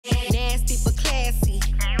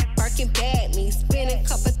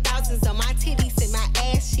pictures of my titties and my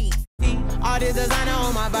ass cheeks. All this designer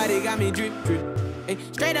on my body got me drip, drip. Ay,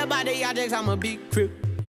 straight up out the objects, I'm a big crip.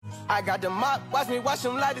 I got the mop, watch me wash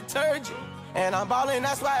them like detergent. And I'm ballin',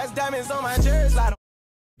 that's why it's diamonds on my jersey.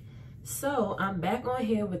 So I'm back on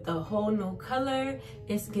here with a whole new color.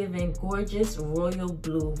 It's giving gorgeous royal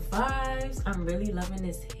blue vibes. I'm really loving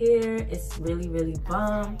this hair. It's really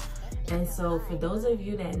bomb. And so for those of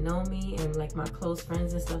you that know me and like my close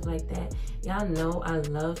friends and stuff like that, y'all know I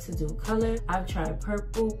love to do color. I've tried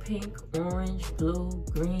purple, pink, orange, blue,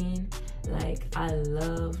 green. Like, I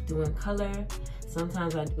love doing color.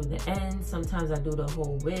 Sometimes I do the ends, sometimes I do the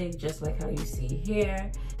whole wig, just like how you see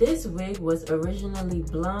here. This wig was originally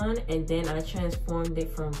blonde, and then I transformed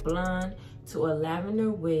it from blonde to a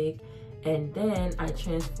lavender wig, and then I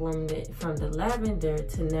transformed it from the lavender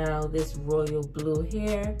to now this royal blue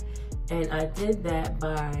hair. And I did that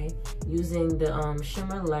by using the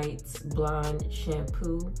Shimmer Lights blonde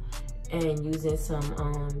shampoo and using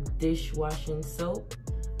some dishwashing soap.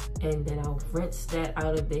 And then I'll rinse that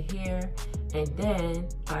out of the hair. And then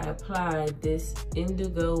I applied this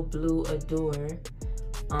indigo blue Adore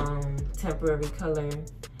temporary color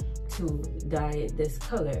to dye it this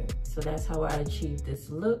color. So that's how I achieved this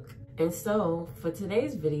look. And so for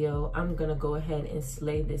today's video, I'm gonna go ahead and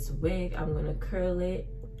slay this wig. I'm gonna curl it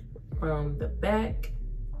from the back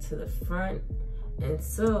to the front. And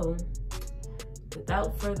so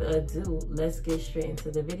without further ado, let's get straight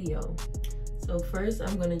into the video. So first,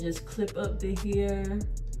 I'm gonna just clip up the hair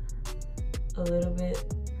a little bit.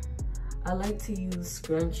 I like to use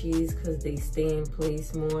scrunchies because they stay in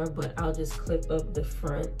place more, but I'll just clip up the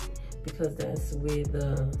front because that's where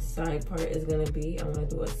the side part is gonna be. I wanna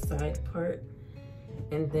do a side part,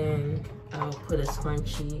 and then I'll put a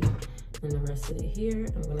scrunchie in the rest of the hair.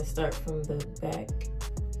 I'm gonna start from the back,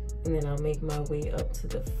 and then I'll make my way up to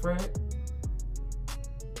the front.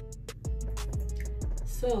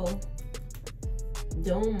 So,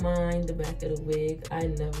 don't mind the back of the wig. I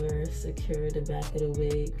never secure the back of the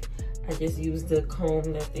wig. I just use the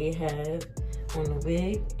comb that they have on the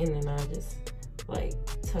wig, and then I just like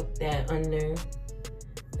tuck that under.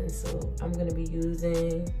 And so I'm gonna be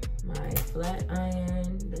using my flat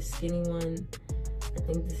iron, the skinny one. I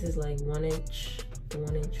think this is like 1 inch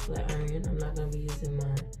flat iron. I'm not gonna be using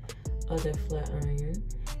my other flat iron.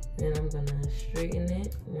 And then I'm gonna straighten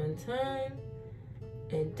it one time,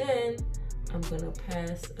 and then I'm gonna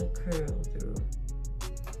pass a curl through.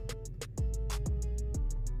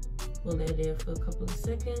 Hold that there for a couple of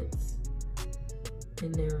seconds,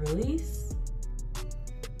 and then release.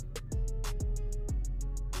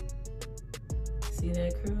 See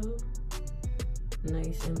that curl?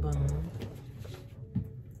 Nice and bomb.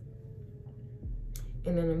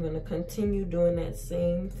 And then I'm gonna continue doing that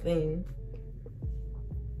same thing.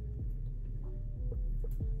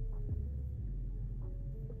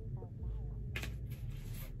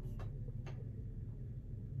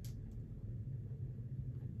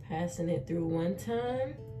 Passing it through one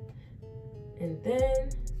time, and then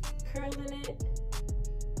curling it.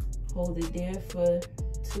 Hold it there for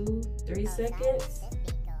 2-3 seconds,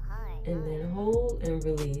 and then hold and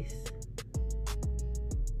release.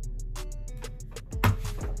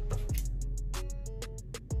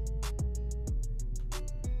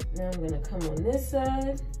 Now I'm gonna come on this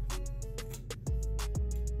side.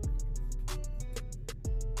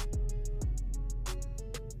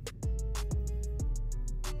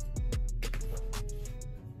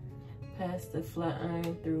 Pass the flat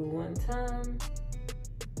iron through one time.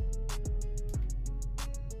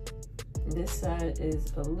 This side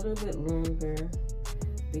is a little bit longer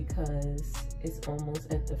because it's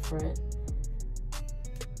almost at the front.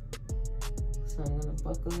 So I'm gonna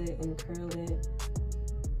buckle it and curl it.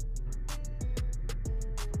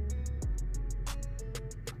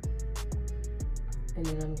 And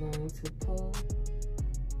then I'm going to pull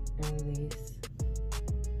and release.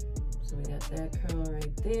 So we got that curl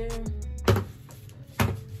right there.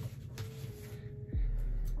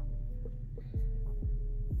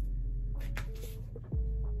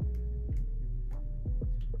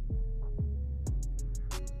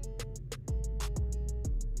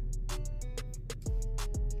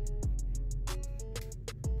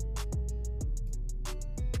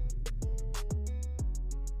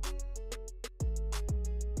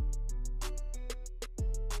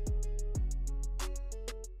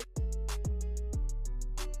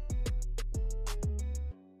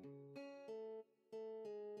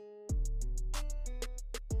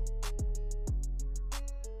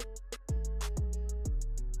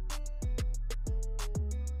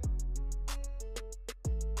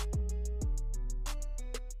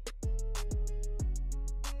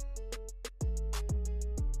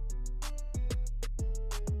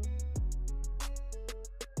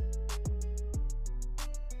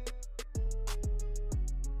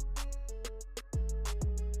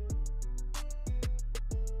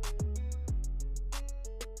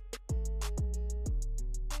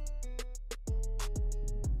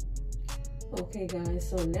 Okay guys,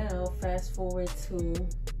 so now fast forward to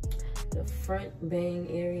the front bang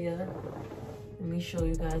area. Let me show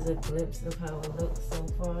you guys a glimpse of how it looks so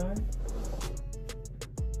far.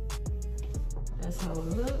 That's how it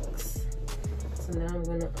looks. So now I'm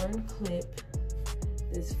gonna unclip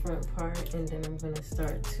this front part, and then I'm gonna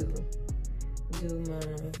start to do my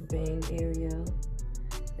bang area.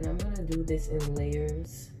 And I'm gonna do this in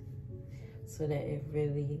layers so that it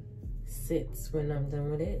really sits when I'm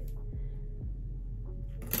done with it.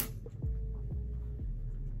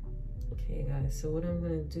 Okay guys, so what I'm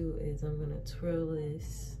gonna do is I'm gonna twirl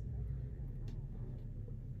this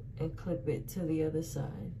and clip it to the other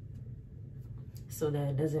side so that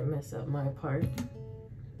it doesn't mess up my part.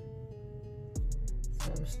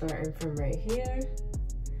 So I'm starting from right here.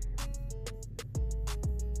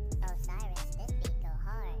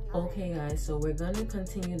 Okay guys, so we're gonna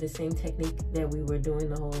continue the same technique that we were doing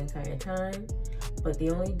the whole entire time, but the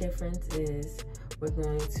only difference is we're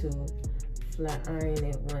going to flat iron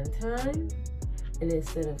it one time, and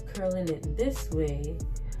instead of curling it this way,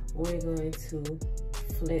 we're going to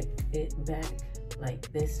flip it back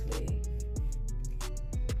like this way.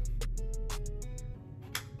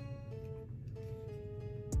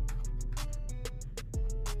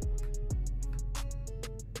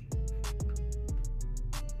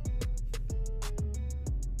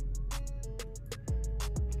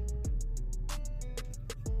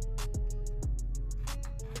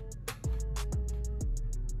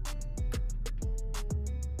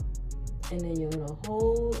 And then you're gonna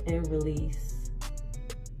hold and release.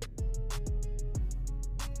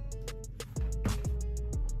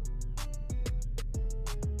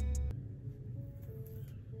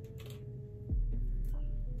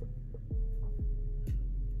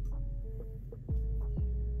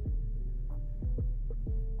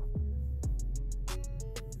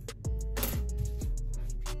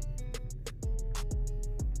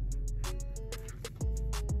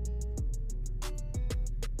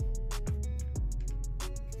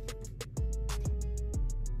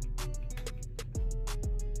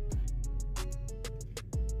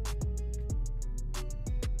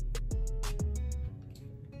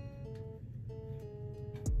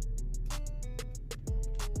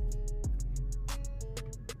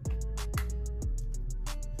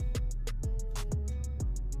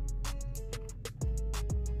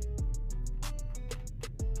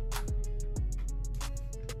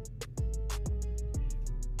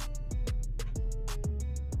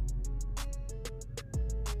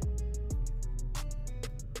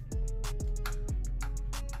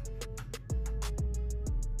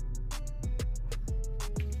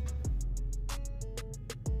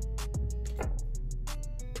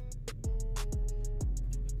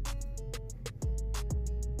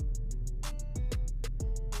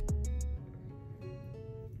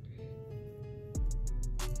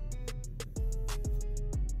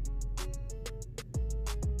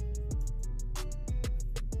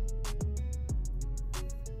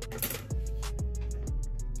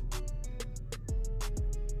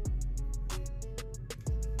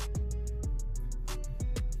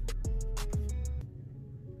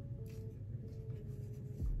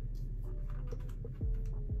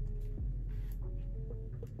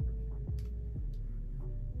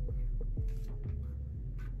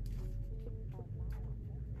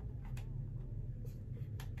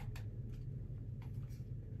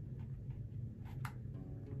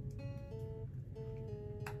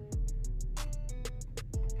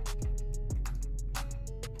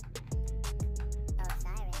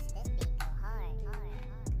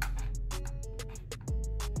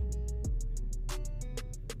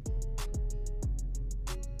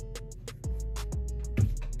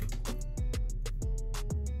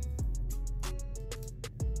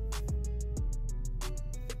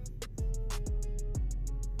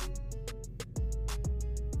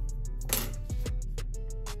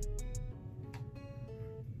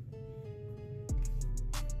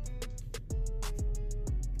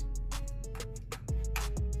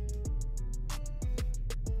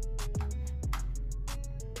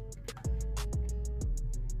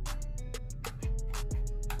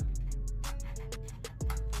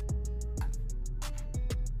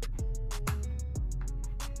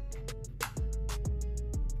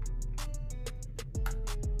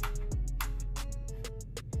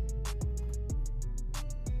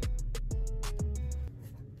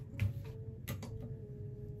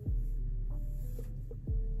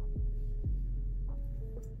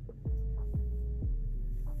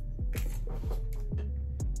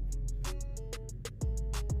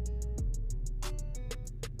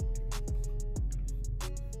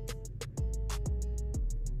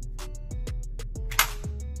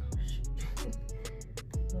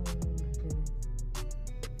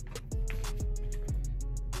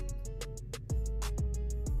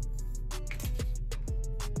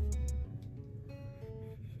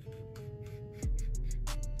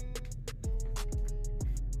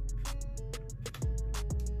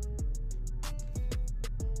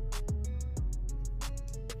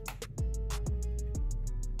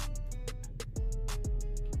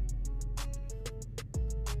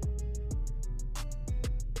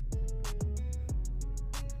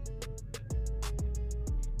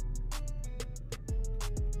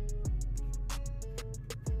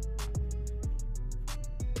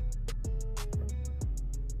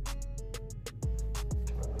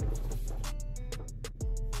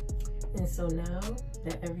 And so now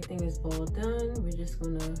that everything is all done, we're just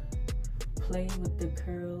gonna play with the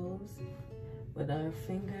curls with our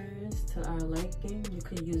fingers to our liking. You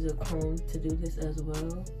could use a comb to do this as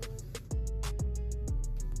well.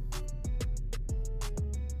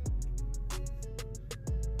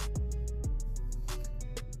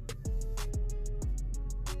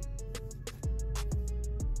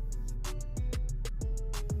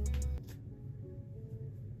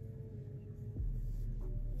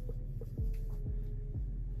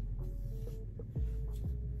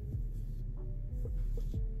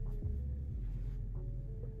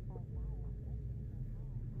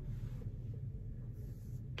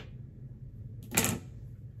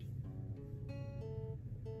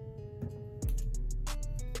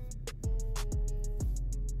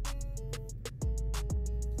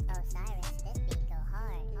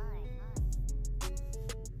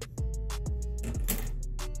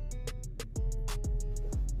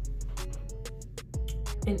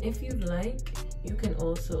 And if you like, you can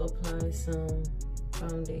also apply some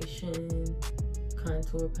foundation,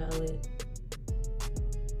 contour palette.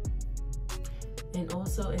 And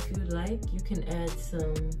also, if you like, you can add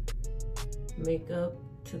some makeup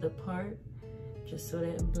to the part just so that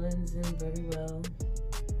it blends in very well.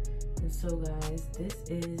 And so guys, this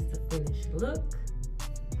is the finished look.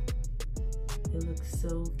 It looks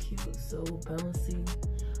so cute, so bouncy,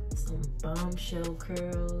 some bombshell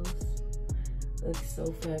curls. Looks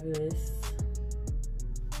so fabulous.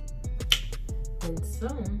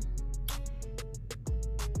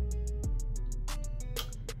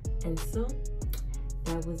 And so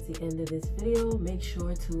that was the end of this video. Make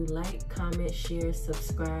sure to like, comment, share,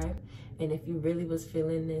 subscribe. And if you really was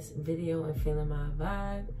feeling this video and feeling my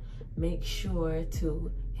vibe, make sure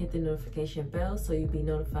to hit the notification bell so you'll be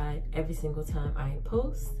notified every single time I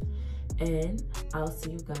post. And I'll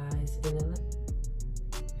see you guys in the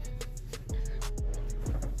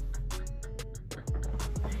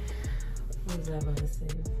what was I about to say?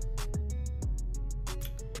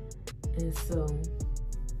 And so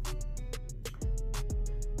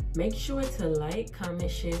make sure to like,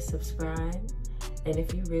 comment, share, subscribe. And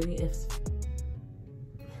if you really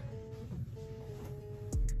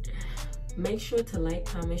make sure to like,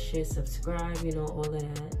 comment, share, subscribe, you know, all of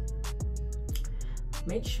that.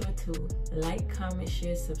 Make sure to like, comment,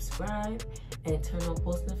 share, subscribe, and turn on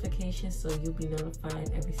post notifications so you'll be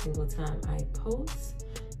notified every single time I post.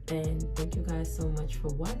 And thank you guys so much for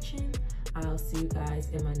watching. I'll see you guys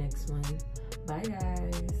in my next one. Bye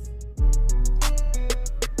guys.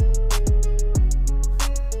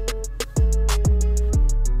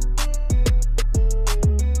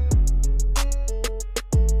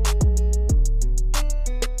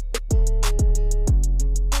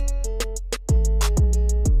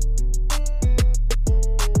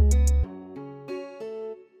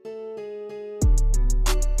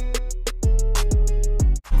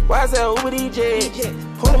 Why is that Uber DJ?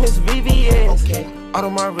 Hold him, it's VVS. Okay. Out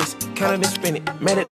of my wrist, counted and spin it. Made it.